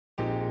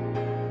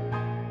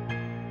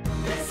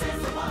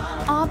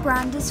Our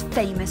brand is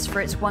famous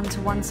for its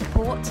one-to-one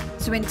support,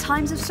 so in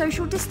times of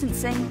social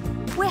distancing,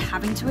 we're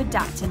having to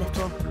adapt a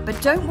little.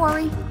 But don't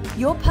worry,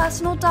 your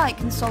personal diet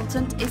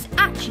consultant is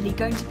actually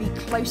going to be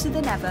closer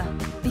than ever,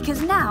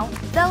 because now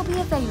they'll be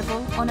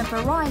available on a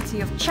variety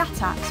of chat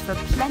apps for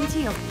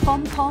plenty of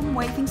pom-pom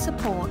waving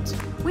support.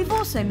 We've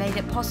also made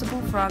it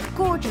possible for our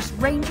gorgeous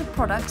range of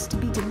products to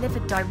be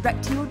delivered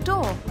direct to your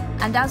door.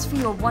 And as for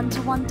your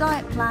one-to-one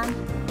diet plan,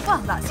 well,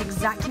 that's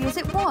exactly as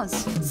it was.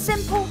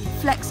 Simple,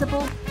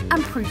 flexible,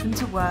 and proven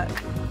to work.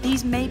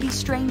 These may be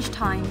strange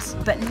times,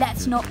 but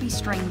let's not be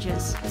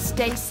strangers.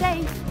 Stay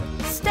safe,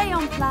 stay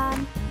on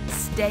plan,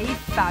 stay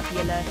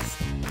fabulous.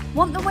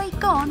 Want the weight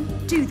gone?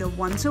 Do the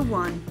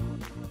one-to-one.